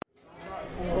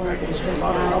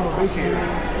Okay.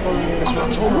 That's what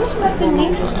I told myself.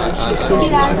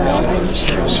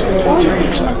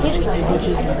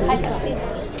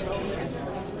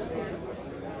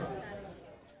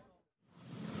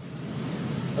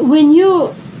 When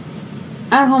you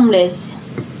are homeless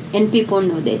and people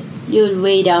know this, you'll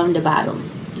way down the bottom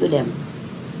to them.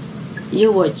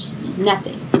 You watch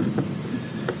nothing.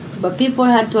 But people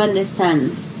have to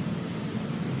understand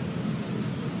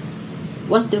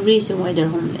what's the reason why they're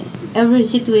homeless. Every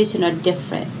situation are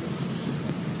different.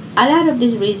 A lot of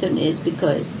this reason is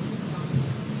because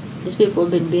these people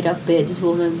have been beat up by this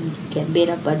woman, get beat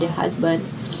up by their husband.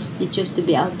 They choose to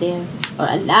be out there. Or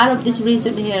a lot of this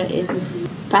reason here is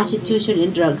prostitution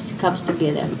and drugs comes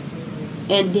together.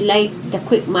 And they like the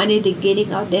quick money they're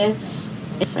getting out there.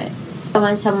 Different. I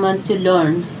want someone to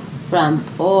learn from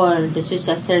all the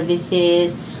social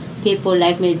services, people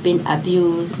like me been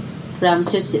abused from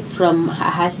her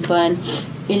husband,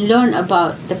 and learn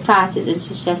about the process in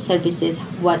social services,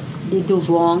 what they do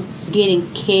wrong,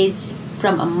 getting kids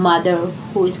from a mother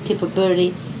who is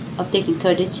capable of taking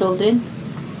care of the children.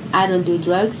 I don't do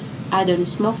drugs, I don't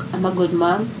smoke, I'm a good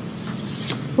mom.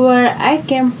 Where I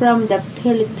came from, the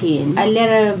Philippines, a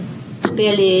little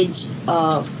village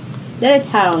of little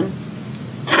town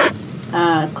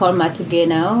called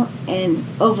Matugino, and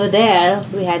over there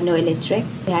we had no electric,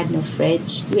 we had no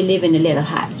fridge, we live in a little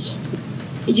hutch.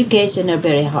 Education are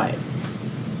very hard,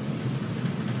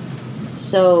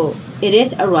 so it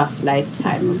is a rough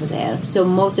lifetime over there. So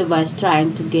most of us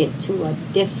trying to get to a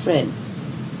different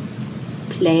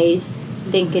place,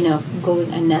 thinking of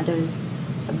going a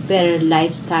better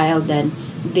lifestyle than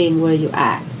being where you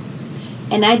are.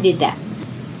 And I did that.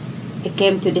 I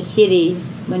came to the city,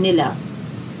 Manila.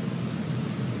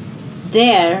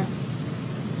 There,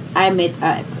 I met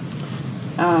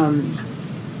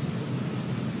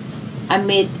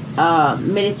a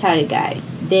military guy.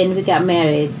 Then we got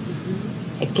married.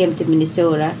 I came to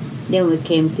Minnesota. Then we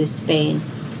came to Spain.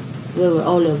 We were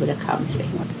all over the country.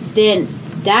 Then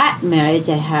that marriage,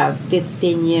 I have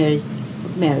 15 years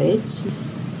of marriage.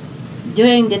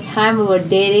 During the time we were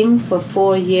dating for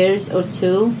 4 years or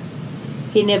 2,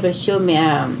 he never showed me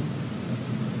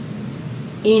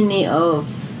any of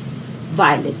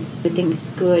violence. Everything is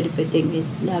good, everything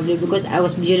is lovely, because I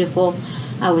was beautiful,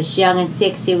 I was young and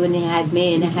sexy when he had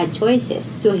me, and I had choices.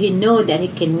 So he know that he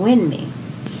can win me.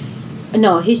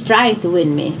 No, he's trying to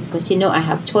win me because he know I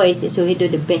have choices, so he do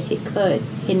the best he could.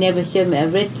 He never showed me a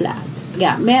red flag.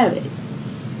 Got married.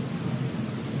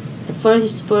 The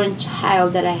firstborn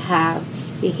child that I have,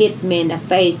 he hit me in the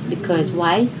face because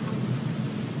why?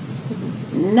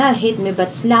 Not hit me,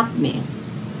 but slapped me.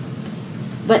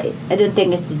 But I don't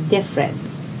think it's different.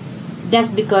 That's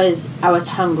because I was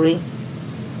hungry.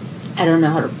 I don't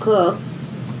know how to cook.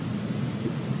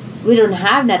 We don't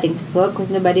have nothing to cook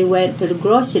because nobody went to the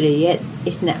grocery yet.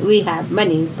 It's not we have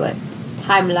money, but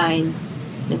timeline,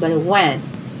 nobody went.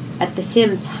 At the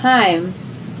same time,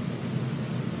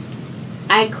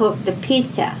 I cooked the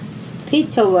pizza.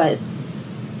 Pizza it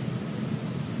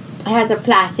has a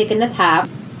plastic in the top,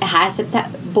 it has a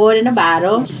board in the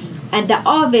bottom, and the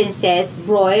oven says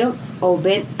broil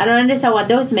oven. I don't understand what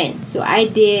those mean. So I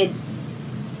did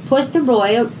push the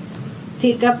broil,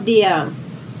 pick up the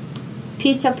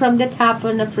pizza from the top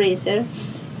on the freezer,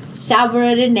 shower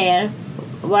it in there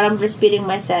while I'm breastfeeding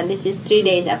my son. This is 3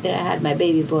 days after I had my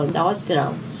baby born in the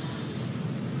hospital.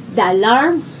 The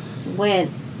alarm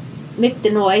went, make the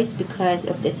noise because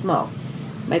of the smoke.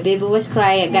 My baby was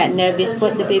crying. I got nervous,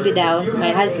 put the baby down. My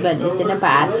husband is in the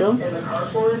bathroom.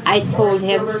 I told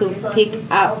him to pick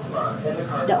up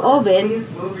the oven.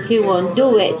 He won't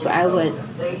do it, so I went.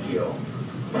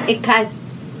 It caused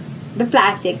the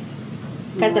plastic,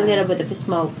 caused a little bit of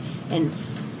smoke, and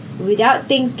without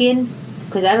thinking,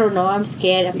 because I don't know, I'm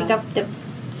scared, I pick up the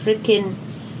freaking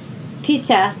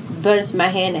pizza, burns my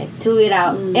hand, I threw it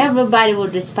out. Everybody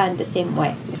would respond the same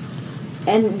way.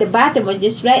 And the bathroom was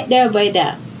just right there by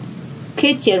the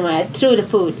kitchen when I threw the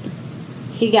food.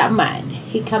 He got mad.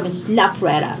 He come and slapped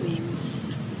right at me.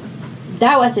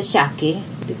 That was a shocking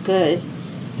because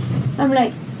I'm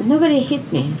like, nobody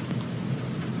hit me.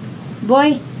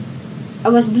 Boy, I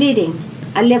was bleeding.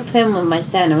 I left him with my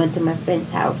son. I went to my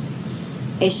friend's house,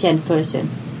 Asian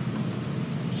person.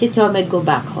 She told me go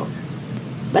back home.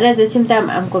 But at the same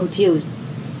time, I'm confused.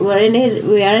 We are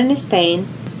in Spain.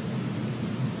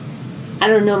 I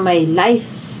don't know my life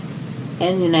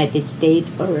in the United States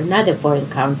or another foreign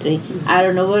country. I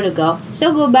don't know where to go.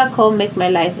 So go back home, make my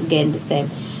life again the same.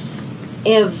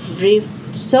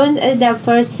 Soon as the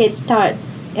first hit start,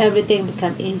 everything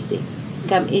become easy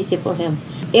for him.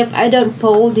 If I don't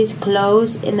fold these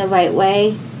clothes in the right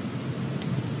way,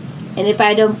 And if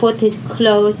I don't put his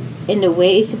clothes in the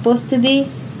way it's supposed to be,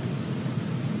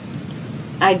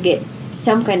 I get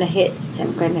some kind of hits.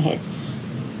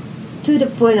 To the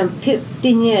point of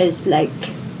 15 years, like,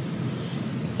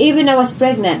 even I was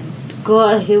pregnant,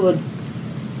 God, he would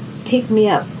pick me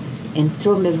up and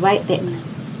throw me right there.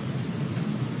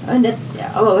 And that,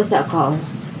 what was that called?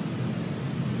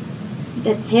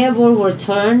 The table would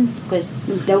turn, because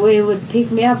the way he would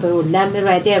pick me up, it would land me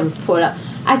right there and pull up.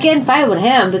 I can't fight with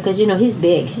him because, he's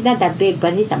big. He's not that big,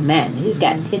 but he's a man. He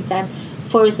got hit time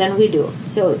force than we do.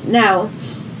 So now,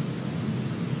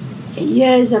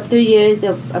 years after years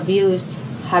of abuse,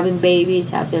 having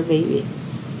babies after baby,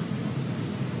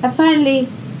 I finally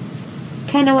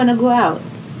kind of want to go out.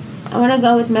 I want to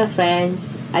go with my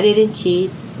friends. I didn't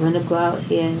cheat. I want to go out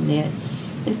here and there.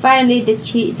 And finally,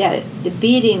 the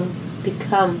beating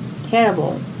become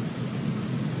terrible.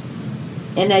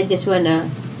 And I just want to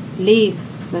leave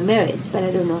my marriage, but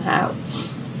I don't know how.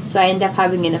 So I end up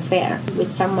having an affair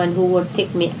with someone who will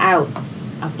take me out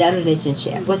of that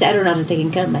relationship, because I don't know how to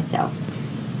take care of myself.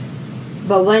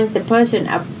 But once the person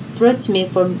approached me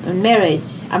for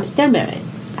marriage, I'm still married,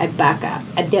 I back up.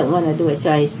 I didn't want to do it,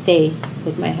 so I stay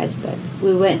with my husband.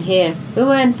 We went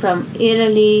from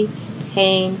Italy,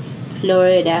 Spain,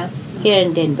 Florida, here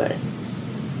in Denver.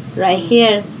 Right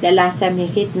here, the last time he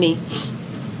hit me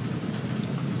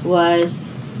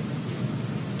was,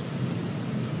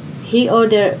 we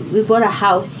bought a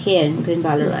house here in Green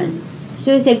Valley Ranch.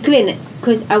 So he said, clean it,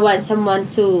 because I want someone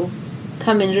to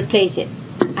come and replace it.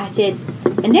 I said,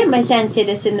 and then my son said,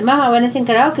 Mama, I want to sing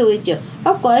karaoke with you.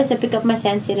 Of course, I pick up my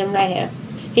son, sit him right here.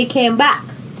 He came back.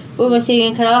 We were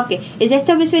singing karaoke. Is that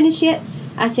stuff finished yet?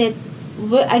 I said,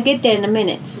 I get there in a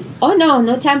minute. Oh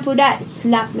no time for that.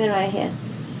 Slap me right here.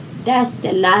 That's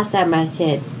the last time I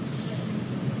said,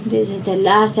 this is the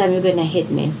last time you're going to hit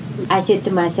me. I said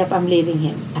to myself, I'm leaving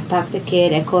him. I packed the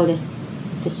kid. I called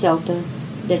the shelter.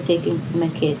 They're taking my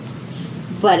kid.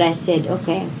 But I said,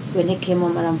 okay, when he came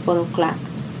home around 4 o'clock,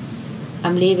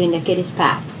 I'm leaving. The kid is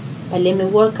packed. But let me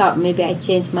work out. Maybe I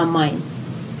changed my mind.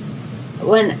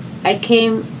 When I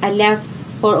left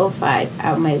 4:05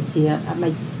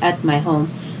 at my home.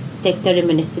 Take 30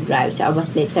 minutes to drive, so I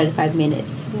was late 35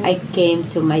 minutes. Yeah. I came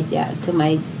to my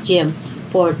gym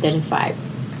 4:35.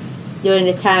 During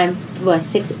the time, it was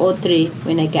 6:03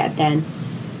 when I got done.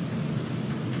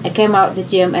 I came out the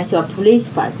gym. I saw a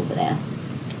police park over there.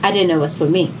 I didn't know it was for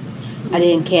me. I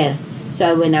didn't care. So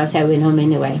I went outside, went home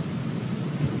anyway.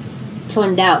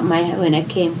 Turned out, when I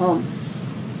came home,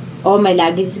 all my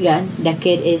luggage is gone. The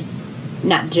kid is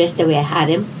not dressed the way I had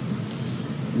him.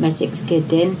 My 6th kid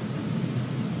then.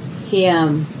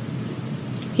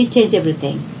 He changed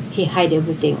everything. He hid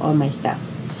everything, all my stuff.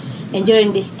 And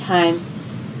during this time,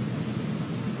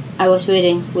 I was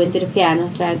went to the piano,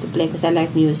 trying to play because I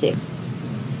like music.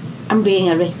 I'm being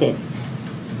arrested.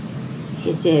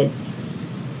 He said,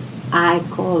 he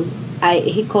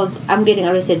called, I'm getting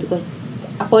arrested because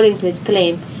according to his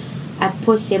claim, I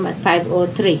pushed him at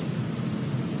 5:03.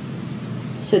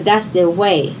 So that's their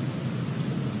way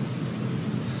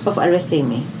of arresting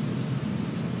me.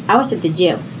 I was at the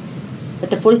gym, but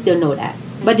the police don't know that.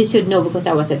 But they should know because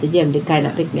I was at the gym. They kind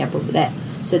of picked me up over there.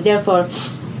 So therefore,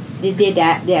 they did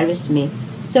that. They arrested me.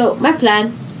 So my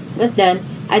plan was done.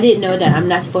 I didn't know that I'm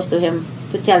not supposed to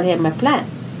tell him my plan.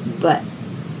 But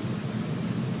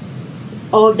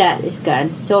all that is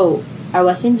gone. So I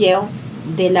was in jail,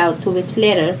 bailed out 2 weeks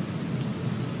later.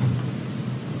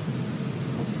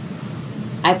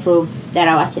 I proved that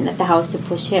I wasn't at the house to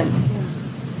push him.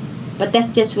 But that's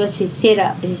just what he set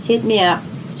up. He set me up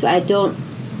so I don't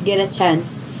get a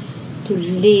chance to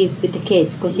live with the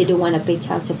kids because he don't want to pay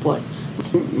child support.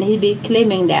 He be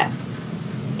claiming that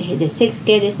the 6th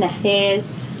kid is not his.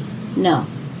 No,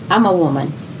 I'm a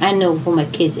woman. I know who my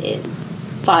kids is.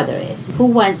 Father is. Who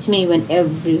wants me when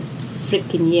every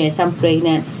freaking years I'm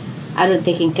pregnant? I don't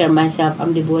taking care of myself.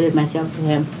 I'm devoted myself to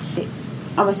him.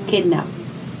 I was kidnapped.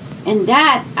 And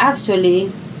that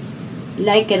actually,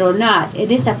 like it or not,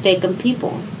 it is affecting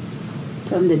people.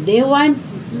 From the day one,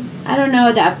 I don't know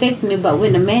how that affects me, but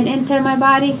when a man enter my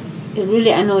body, it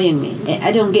really annoying me.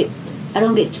 I don't get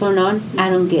turned on. I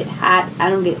don't get hot. I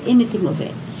don't get anything of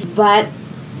it. But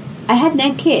I had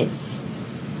 9 kids.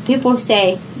 People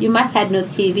say, you must have no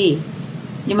TV.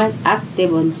 You must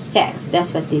active on sex.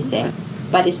 That's what they say.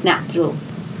 But it's not true.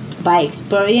 By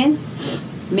experience,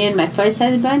 me and my first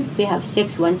husband, we have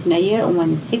 6 once in a year, or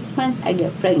 1 in 6 months, I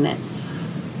get pregnant.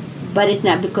 But it's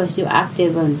not because you're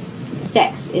active on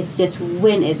sex. It's just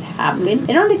when it happened.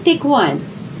 It only take 1.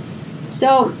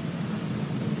 So,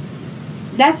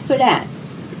 that's for that.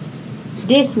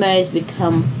 This marriage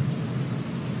become,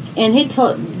 and he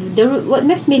told what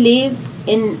makes me leave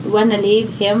and wanna leave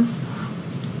him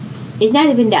is not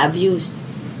even the abuse,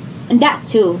 and that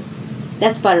too,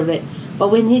 that's part of it.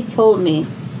 But when he told me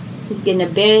he's gonna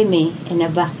bury me in the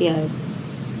backyard,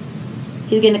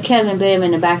 he's gonna kill me and bury me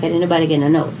in the backyard, and nobody gonna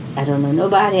know. I don't know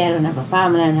nobody. I don't have a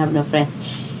family. I don't have no friends,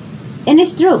 and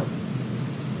it's true.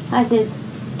 I said,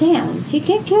 damn, he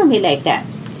can't kill me like that.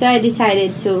 So I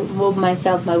decided to move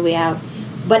myself my way out.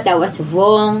 But that was a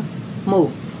wrong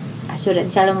move. I should have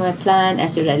told him my plan. I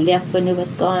should have left when he was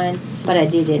gone. But I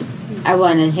didn't. I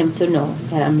wanted him to know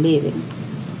that I'm leaving.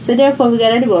 So therefore we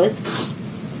got a divorce.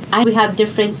 We have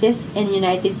differences in the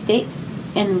United States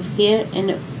and here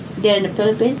and there in the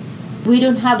Philippines. We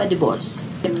don't have a divorce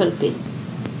in the Philippines.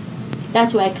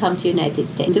 That's why I come to United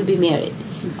States to be married.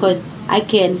 Because I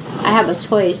have a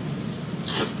choice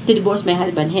to divorce my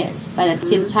husband here. But at the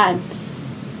same time,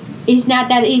 it's not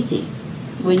that easy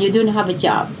when you don't have a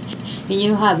job, when you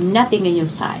don't have nothing on your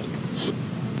side.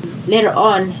 Later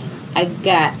on, I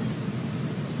got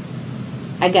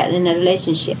in a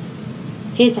relationship.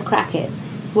 He's a crackhead.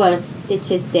 Well, it's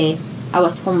his day. I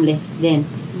was homeless then.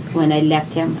 When I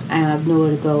left him, I have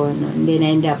nowhere to go, and then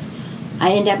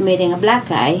I ended up meeting a black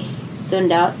guy.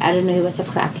 Turned out, I don't know, he was a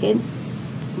crackhead.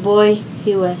 Boy,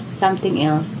 he was something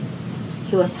else.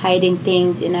 He was hiding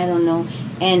things, and I don't know,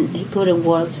 and he couldn't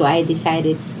work, so I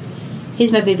decided,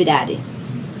 he's my baby daddy.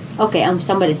 Okay,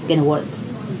 somebody's gonna work,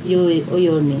 you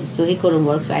or me. So he couldn't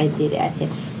work, so I did it. I said,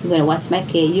 I'm gonna watch my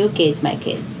kid, your kids, my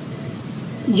kids,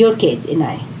 your kids and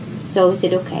I. So he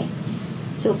said, okay.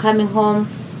 So coming home,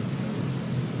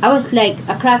 I was like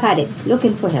a crack addict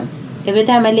looking for him. Every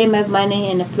time I lay my money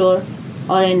in the floor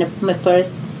or in my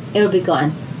purse, it will be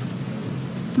gone.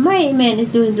 My man is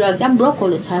doing drugs. I'm broke all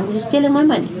the time because he's stealing my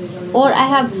money. Or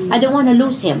I don't want to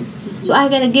lose him, so I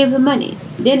gotta give him money.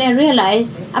 Then I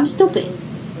realized I'm stupid.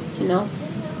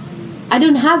 I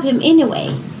don't have him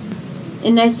anyway.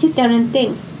 And I sit there and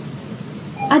think,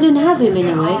 I don't have him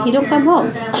anyway. He don't come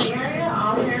home.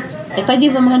 If I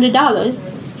give him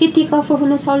 $100, he take off for who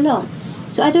knows how long.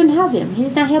 So I don't have him.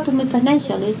 He's not helping me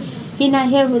financially. He's not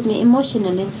here with me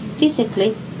emotionally,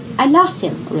 physically. I lost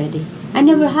him already. I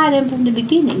never had him from the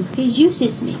beginning. He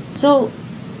uses me. So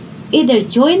either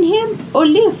join him or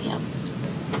leave him.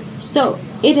 So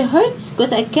it hurts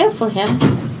because I care for him.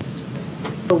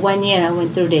 For 1 year I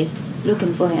went through this,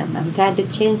 looking for him. I'm trying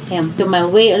to change him to my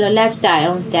way or a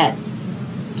lifestyle that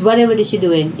whatever he's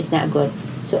doing is not good.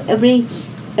 So every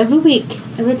week,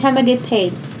 every time I get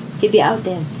paid, he'll be out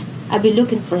there. I'll be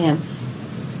looking for him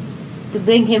to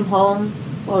bring him home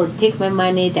or take my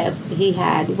money that he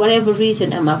had, whatever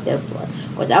reason I'm out there for.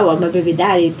 Because I want my baby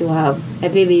daddy to have my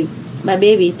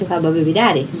baby to have a baby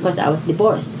daddy, because I was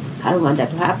divorced. I don't want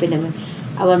that to happen.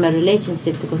 I want my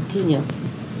relationship to continue.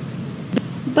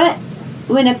 But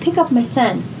when I pick up my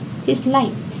son, he's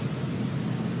light.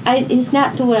 He's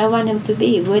not to where I want him to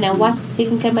be. When I was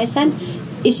taking care of my son,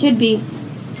 it should be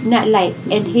not light,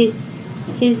 and he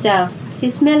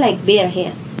smell like bear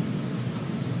hair,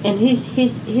 and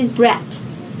his breath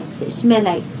smell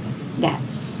like that.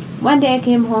 One day I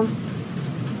came home.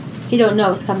 He don't know I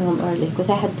was coming home early because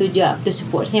I had 2 jobs to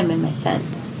support him and my son.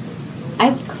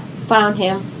 I found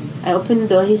him. I opened the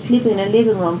door. He's sleeping in the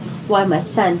living room while my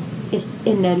son is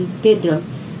in the bedroom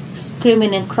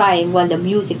screaming and crying while the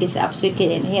music is up so he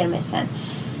can't hear my son.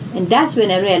 And that's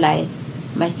when I realized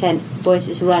my son's voice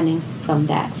is running from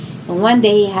that. And one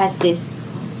day he has this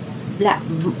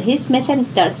my son is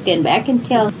dark skin, but I can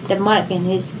tell the mark in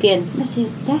his skin. I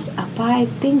said, that's a 5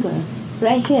 finger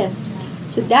right here.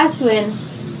 So that's when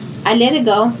I let it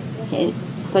go,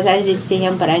 because I didn't see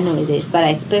him, but I know it is. But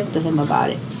I spoke to him about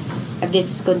it. If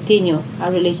this is continue,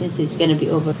 our relationship is going to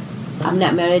be over. I'm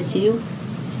not married to you.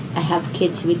 I have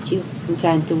kids with you. I'm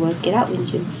trying to work it out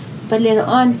with you. But later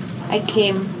on, I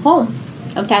came home.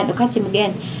 I'm trying to catch him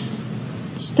again.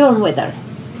 Storm weather.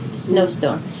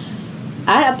 Snowstorm.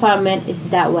 Our apartment is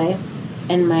that way,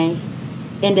 and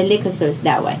the liquor store is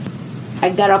that way.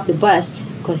 I got off the bus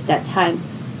because that time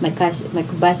my car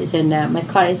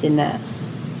is in the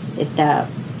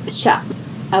shop.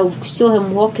 I saw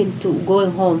him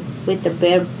going home with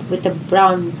the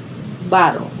brown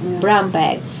bottle, brown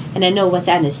bag, and I know what's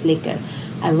on his liquor.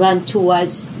 I ran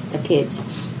towards the kids.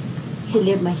 He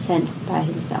left my son by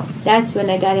himself. That's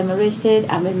when I got him arrested.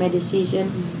 I made my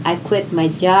decision. I quit my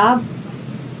job.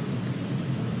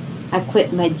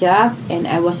 And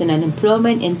I was in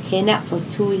unemployment and tenant for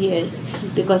 2 years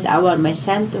because I want my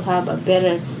son to have a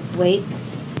better weight.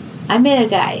 I met a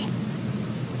guy.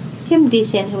 Seemed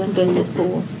decent. He was going to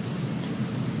school.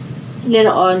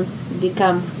 Later on,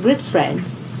 become great friend.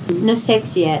 No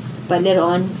sex yet, but later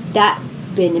on, that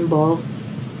been involved.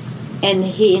 And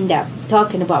he ended up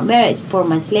talking about marriage 4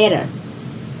 months later.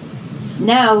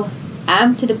 Now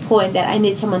I'm to the point that I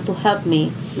need someone to help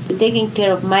me taking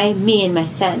care of me and my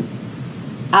son.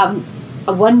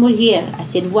 1 more year. I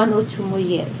said 1 or 2 more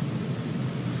years.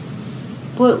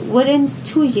 For within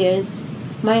 2 years,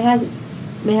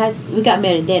 we got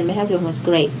married then. My husband was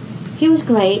great. He was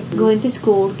great, going to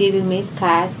school, giving me his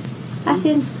cash. I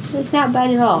said, it's not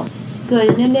bad at all. It's good.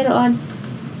 And then later on,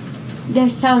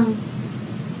 there's some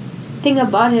thing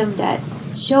about him that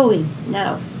showing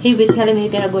now. He would tell him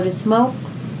he's gonna go to smoke,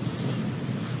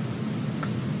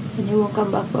 and he won't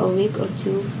come back for a week or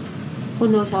 2. Who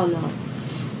knows how long.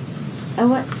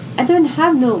 I don't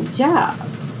have no job.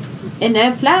 And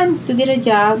I plan to get a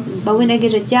job, but when I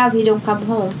get a job, he don't come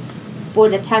home for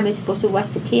the time he's supposed to watch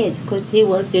the kids, because he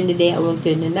worked during the day, I work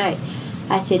during the night.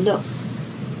 I said, look,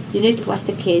 you need to watch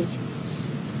the kids.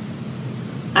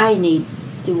 I need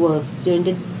to work during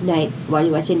the night while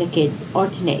you're watching the kid,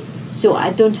 alternate, so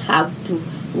I don't have to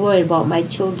worry about my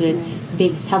children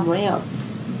being somewhere else.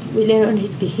 Later on,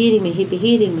 he'd be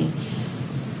hitting me.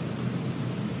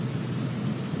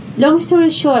 Long story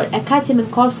short, I catch him in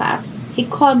Colfax. He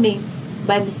called me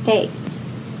by mistake.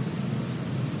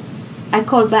 I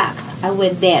called back. I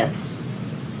went there.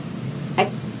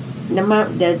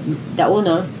 The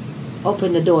owner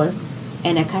opened the door,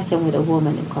 and I catch him with a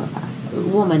woman in Colfax, a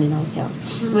woman in a hotel,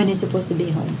 when he's supposed to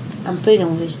be home. I'm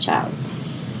pregnant with his child.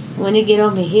 When he get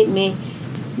home, he hit me.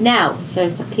 Now,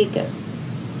 here's the kicker.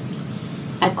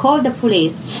 I called the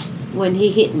police when he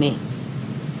hit me.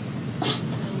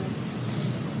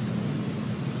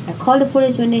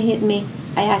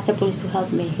 I asked the police to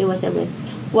help me. He was arrested.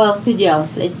 Well, to jail.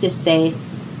 Let's just say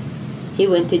he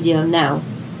went to jail now.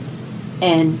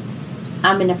 And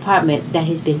I'm in an apartment that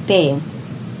he's been paying.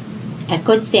 I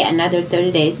could stay another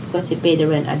 30 days because he paid the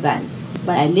rent advance.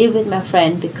 But I live with my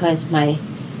friend because my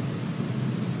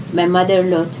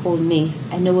mother-in-law told me,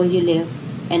 I know where you live,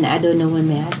 and I don't know when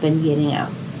my husband getting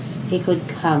out. He could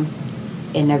come,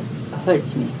 and it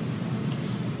hurts me.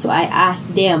 So I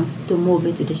asked them to move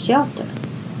me to the shelter.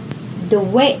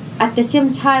 At the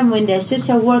same time when the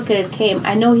social worker came,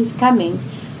 I know he's coming.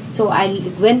 So I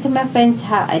went to my friend's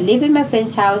house. I live in my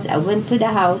friend's house. I went to the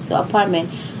apartment,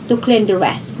 to clean the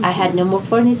rest. I had no more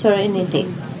furniture or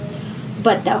anything.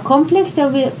 But the complex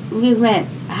that we rent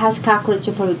has cockroaches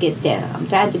before we get there. I'm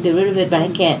trying to get rid of it, but I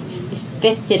can't. It's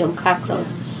infested on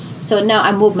cockroaches. So now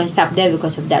I moved my stuff there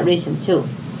because of that reason too.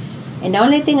 And the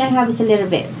only thing I have is a little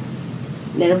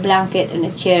blanket and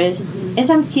the chairs, and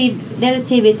some little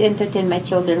TV to entertain my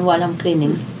children while I'm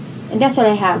cleaning. And that's all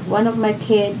I have. Two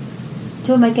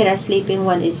of my kids are sleeping,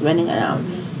 one is running around.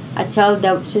 I tell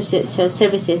the social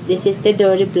services, this is the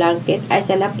dirty blanket. I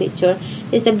send a picture.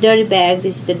 This is the dirty bag.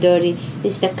 This is the dirty.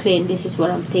 This is the clean. This is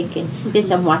what I'm thinking.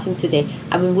 This I'm washing today.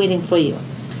 I've been waiting for you.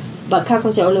 But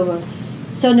cockroaches are all over.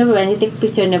 So never mind. I take a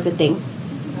picture and everything.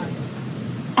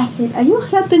 I said, are you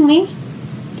helping me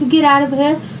to get out of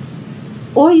here?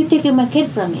 Or are you taking my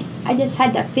kid from me? I just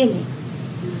had that feeling.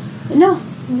 No,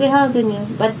 we're helping you.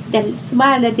 But the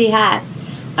smile that he has,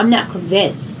 I'm not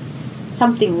convinced.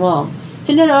 Something wrong.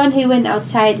 So later on, he went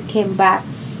outside, came back.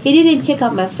 He didn't check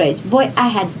out my fridge. Boy, I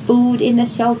had food in the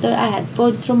shelter. I had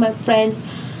food through my friends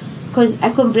because I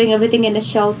couldn't bring everything in the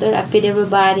shelter. I feed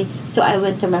everybody. So I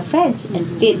went to my friends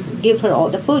and give her all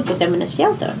the food because I'm in a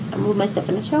shelter. I moved myself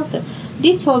in a shelter.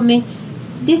 They told me,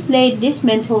 this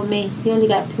man told me, you only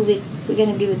got 2 weeks. We're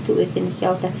going to give you 2 weeks in the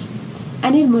shelter. I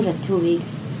need more than 2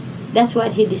 weeks. That's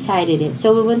what he decided it.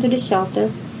 So we went to the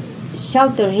shelter.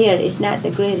 Shelter here is not the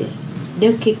greatest.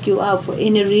 They'll kick you out for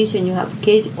any reason, you have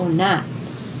kids or not.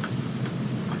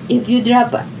 If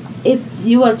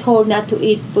you are told not to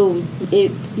eat food,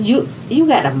 if you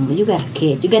got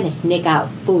kids, you're gonna sneak out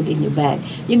food in your bag.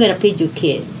 You're gonna feed your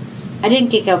kids. I didn't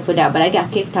kick out for that, but I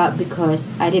got kicked out because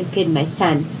I didn't feed my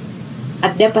son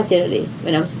at their facility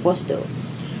when I was supposed to.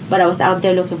 But I was out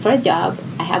there looking for a job.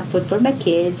 I have food for my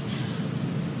kids.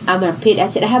 I'm gonna feed. I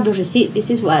said I have the receipt. This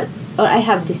is what. Or I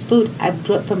have this food I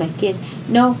brought for my kids.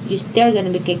 No, you're still going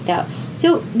to be kicked out.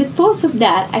 So because of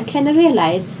that, I kind of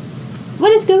realized,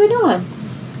 what is going on?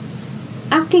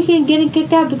 I'm getting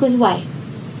kicked out because why?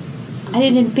 I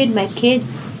didn't feed my kids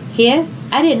here.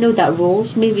 I didn't know that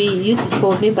rules. Maybe you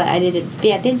told me, but I didn't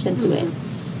pay attention to it.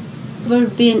 Ever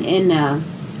been in a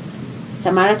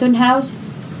Samaritan house?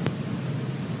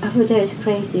 I thought that is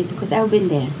crazy because I've been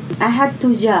there. I had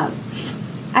 2 jobs.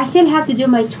 I still have to do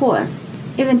my chore.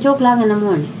 Even 2 o'clock in the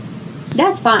morning.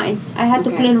 That's fine. I had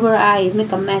to clean where I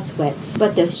make a mess with.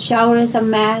 But the shower is a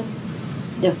mess.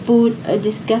 The food are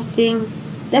disgusting.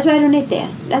 That's why I don't eat there.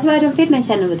 That's why I don't feed my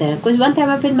son over there. Because one time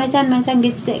I feed my son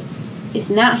gets sick. It's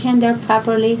not handled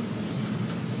properly.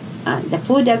 The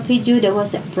food I feed you, there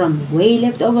was from way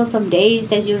left over from days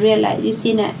that you realize you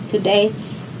seen it today,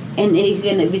 and it's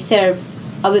gonna be served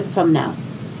a week from now.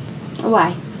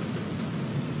 Why?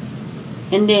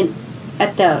 And then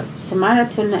at the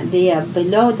Samaritan, the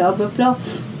below the overflow,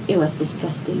 it was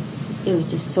disgusting. It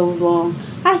was just so wrong.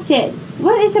 I said,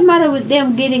 what is the matter with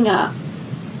them getting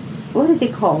what is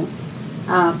it called?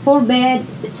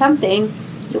 4-bed something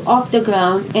to off the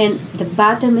ground, and the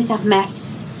bathroom is a mess.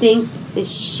 Think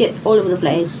there's shit all over the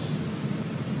place.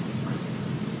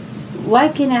 Why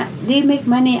cannot they make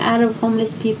money out of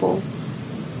homeless people?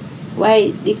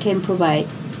 Why they can provide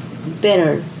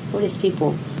better for these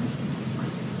people?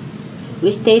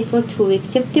 We stayed for 2 weeks.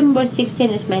 September 16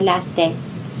 is my last day.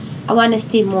 I want to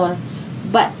stay more,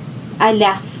 but I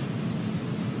left.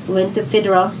 Went to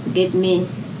Federal, get me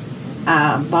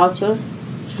a voucher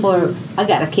for, I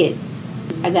got a kid.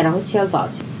 I got a hotel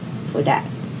voucher for that.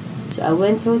 So I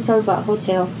went to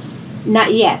hotel.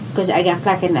 Not yet, because I got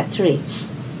clocking at 3.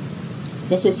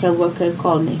 The social worker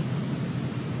called me.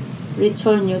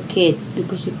 Return your kid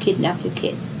because you kidnapped your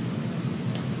kids.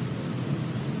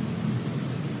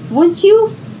 Once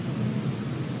you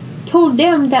told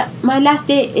them that my last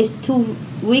day is 2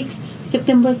 weeks,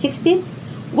 September 16,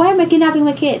 why am I kidnapping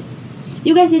my kid?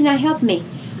 You guys did not help me.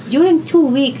 During 2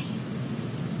 weeks,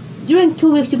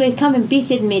 you guys come and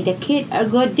visit me. The kids are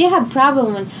good. They have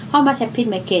problem on how much I feed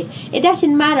my kids. It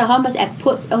doesn't matter how much I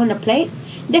put on a plate.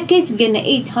 The kids gonna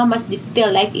eat how much they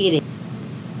feel like eating.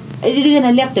 They're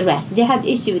gonna leave the rest. They have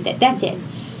issue with that. That's it.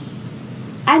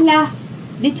 I laughed.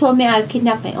 They told me I'll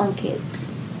kidnap my own kid.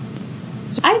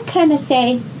 So I kind of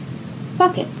say,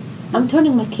 fuck it. I'm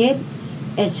turning my kid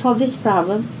and solve this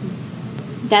problem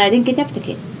that I didn't kidnap the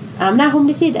kid. I'm not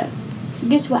homeless either.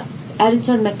 Guess what? I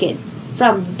returned my kid.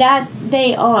 From that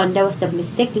day on, that was the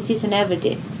mistake decision I ever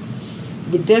did.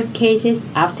 They built cases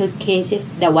after cases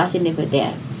that wasn't ever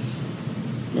there.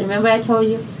 Remember I told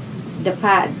you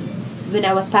when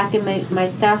I was packing my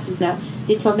stuff,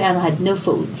 they told me I had no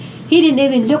food. He didn't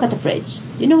even look at the fridge.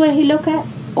 You know what he looked at?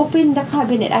 Open the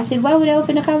cabinet. I said, why would I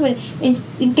open the cabinet?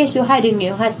 In case you're hiding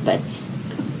your husband.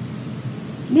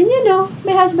 Then you know,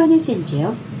 my husband is in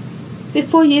jail.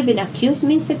 Before you even accuse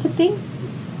me of such a thing.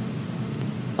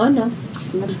 Oh no.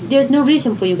 There's no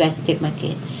reason for you guys to take my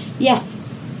kid. Yes,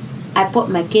 I put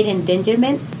my kid in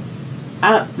endangerment.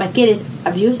 My kid is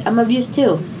abused. I'm abused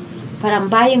too. But I'm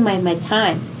buying my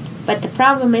time. But the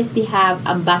problem is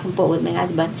I'm back and forth with my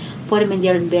husband. Put him in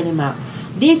jail and bail him out.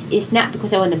 This is not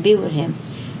because I want to be with him.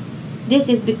 This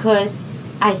is because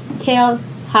I still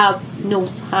have no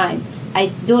time.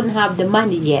 I don't have the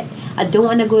money yet. I don't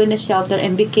want to go in a shelter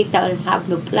and be kicked out and have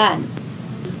no plan.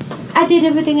 I did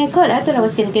everything I could. I thought I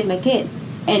was going to get my kid.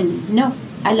 And no,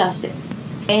 I lost it.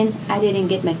 And I didn't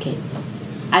get my kid.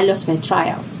 I lost my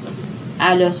trial.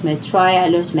 I lost my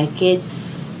kids.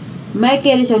 My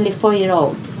kid is only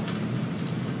 4-year-old.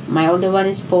 My older one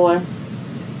is 4.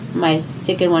 My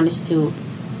second one is 2.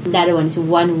 The other one is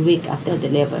 1 week after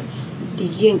delivery. They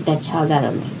yanked that child out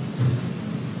of me.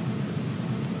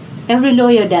 Every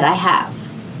lawyer that I have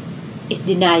is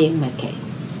denying my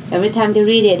case. Every time they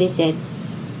read it, they said,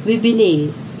 we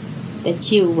believe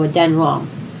that you were done wrong,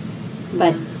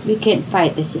 but we can't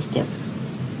fight the system.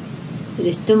 It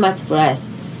is too much for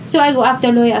us. So I go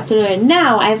after lawyer after lawyer.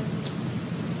 Now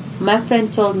my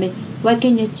friend told me, why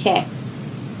can't you check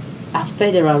a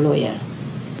federal lawyer?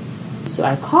 So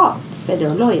I called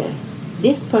federal lawyer.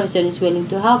 This person is willing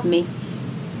to help me,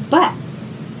 but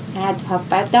I had to have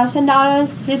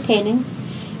 $5,000 retaining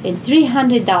and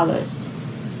 $300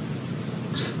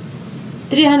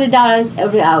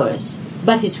 every hour.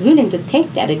 But he's willing to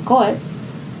take that in court.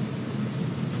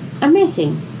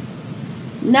 Amazing.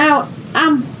 Now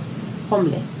I'm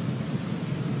homeless.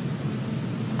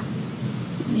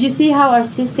 You see how our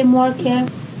system works here?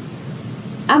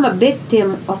 I'm a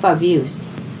victim of abuse.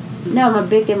 Now I'm a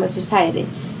victim of society.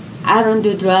 I don't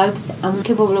do drugs. I'm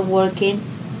capable of working.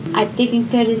 I'm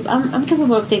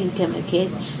capable of taking care of my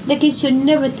kids. The kids should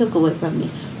never took away from me.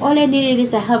 All I needed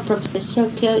is a help from the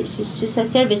social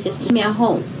services. Give me a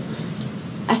home,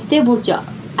 a stable job,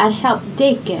 and help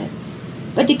daycare.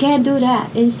 But they can't do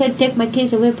that. Instead, take my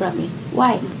kids away from me.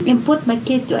 Why? And put my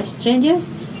kid to strangers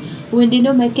when they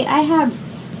know my kid. I have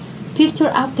picture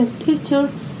after picture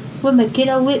when my kids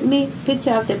are with me.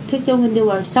 Picture after picture when they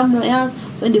were somewhere else,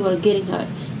 when they were getting hurt.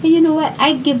 And you know what?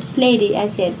 I give this lady, I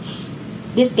said,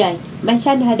 this guy, my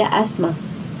son had asthma.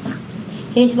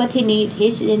 Here's what he needs.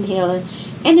 Here's his inhaler.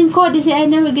 And in court, they said I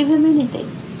never give him anything.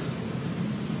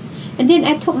 And then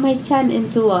I took my son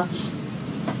into a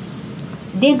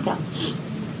dental.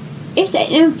 It's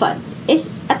an infant. It's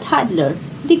a toddler.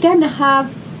 They're gonna have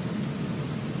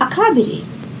a cavity.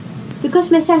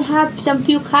 Because my son had some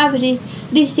few cavities,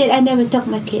 they said I never took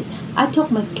my kids. I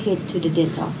took my kid to the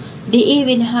dental. They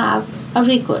even have a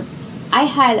record. I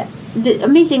had,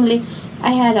 amazingly,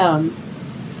 I had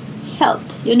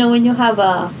health. You know, when you have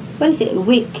a,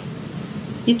 week,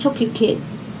 you took your kid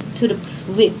to the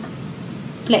week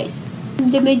place.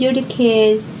 They measure the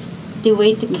kids, they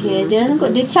weigh the kids.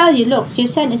 They tell you, look, your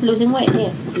son is losing weight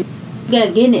here. You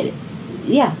gotta gain it.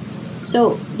 Yeah.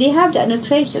 So they have that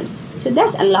nutrition. So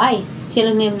that's a lie,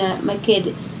 telling him that my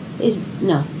kid is,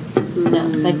 no.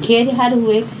 My kid had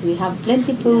weeks, we have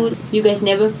plenty food, you guys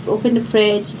never open the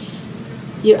fridge,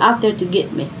 you're out there to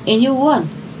get me. And you won.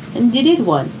 And they did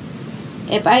won.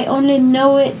 If I only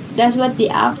know it, that's what they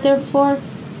after for,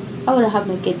 I would have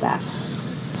my kid back.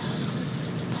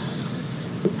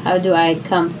 How do I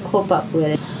cope up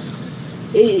with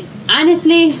it?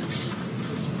 Honestly,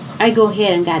 I go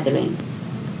here and gathering.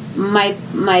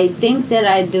 My things that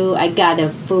I do, I gather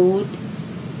food.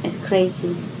 It's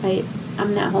crazy.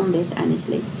 I'm not homeless,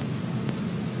 honestly,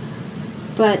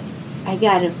 but I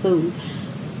gather food.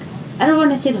 I don't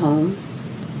want to sit home.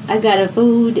 I gather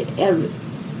food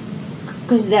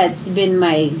because that's been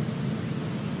my.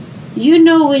 You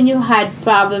know, when you had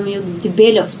problem, you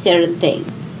develop certain things.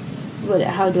 But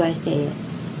how do I say it?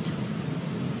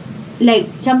 Like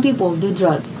some people do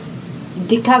drugs.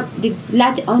 They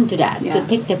latch onto that to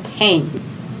take the pain.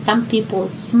 Some people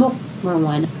smoke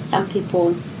marijuana. Some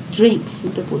people drinks.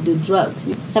 Some people do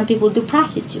drugs. Some people do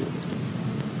prostitute.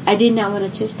 I did not want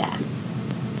to choose that.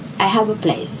 I have a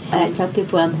place. I tell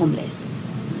people I'm homeless.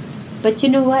 But you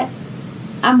know what?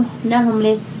 I'm not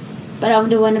homeless, but I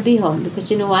don't want to be home because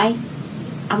you know why?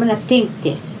 I'm going to think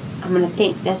this. I'm going to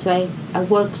think. That's why I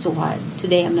work so hard.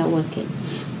 Today I'm not working.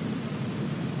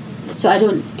 So I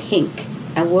don't think.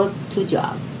 I work 2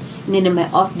 jobs. And then in my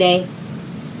off day,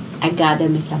 I gather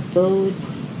me some food.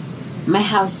 My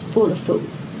house is full of food.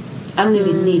 I don't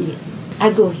even need it.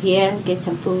 I go here, get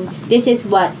some food. This is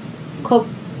what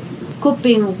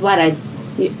coping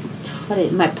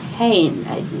my pain,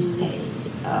 I just say.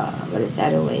 What is the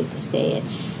other way to say it?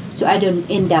 So I don't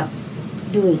end up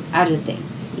doing other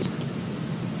things.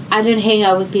 I don't hang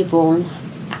out with people.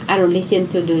 I don't listen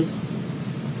to this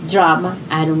drama.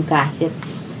 I don't gossip.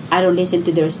 I don't listen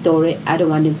to their story. I don't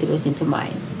want them to listen to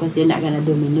mine because they're not going to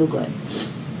do me no good.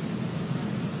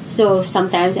 So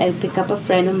sometimes I pick up a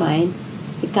friend of mine.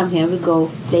 Say, come here, we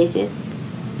go places.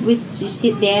 You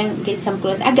sit there, get some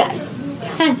clothes. I got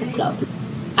tons of clothes.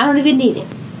 I don't even need it.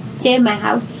 Stay in my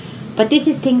house. But this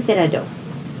is things that I do.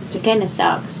 It kind of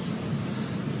sucks.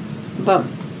 But,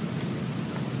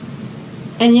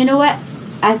 and you know what?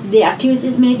 As they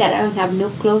accuses me that I don't have no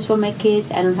clothes for my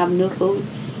kids, I don't have no food.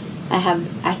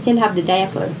 I still have the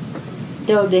diaper.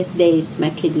 Till these days, my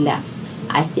kid left.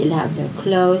 I still have their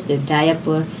clothes, their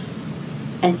diaper,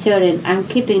 and certain. I'm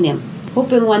keeping them,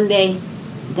 hoping one day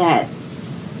that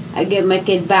I get my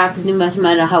kid back. No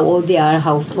matter how old they are,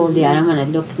 how old they are. I'm gonna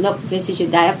look. This is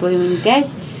your diaper,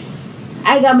 guys.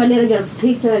 I got my little girl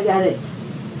picture. I got it.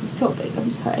 It's so big. I'm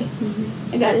sorry.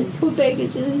 I got it so big.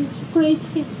 It's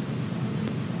crazy.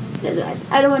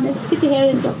 I don't want to sit here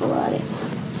and talk about it.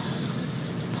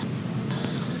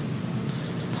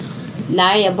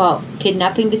 Lie about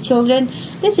kidnapping the children.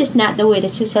 This is not the way the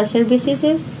social services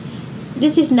is.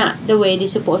 This is not the way they're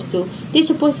supposed to. They're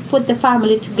supposed to put the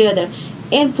family together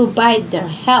and provide their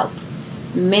help,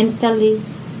 mentally,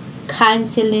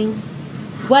 counseling,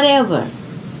 whatever.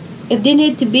 If they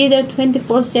need to be there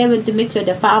 24/7 to make sure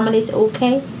the family is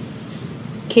okay,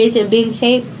 kids are being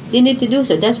safe, they need to do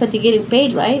so. That's what they're getting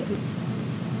paid, right?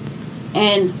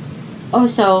 And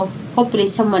also, hopefully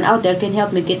someone out there can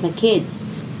help me get my kids.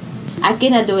 I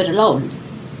cannot do it alone.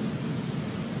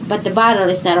 But the battle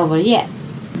is not over yet.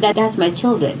 That's my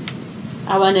children.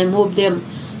 I want to move them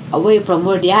away from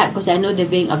where they are because I know they're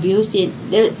being abused.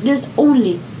 There's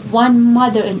only one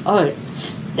mother on earth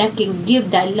that can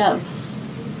give that love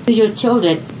to your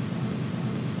children.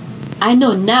 I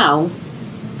know now,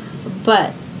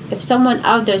 but if someone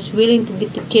out there is willing to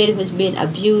get the kid who's been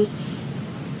abused,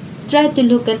 try to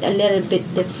look at a little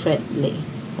bit differently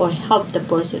or help the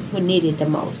person who need it the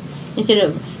most. Instead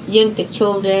of young the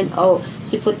children,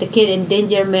 she put the kid in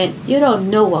endangerment. You don't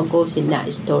know what goes in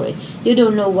that story. You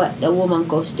don't know what the woman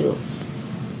goes through.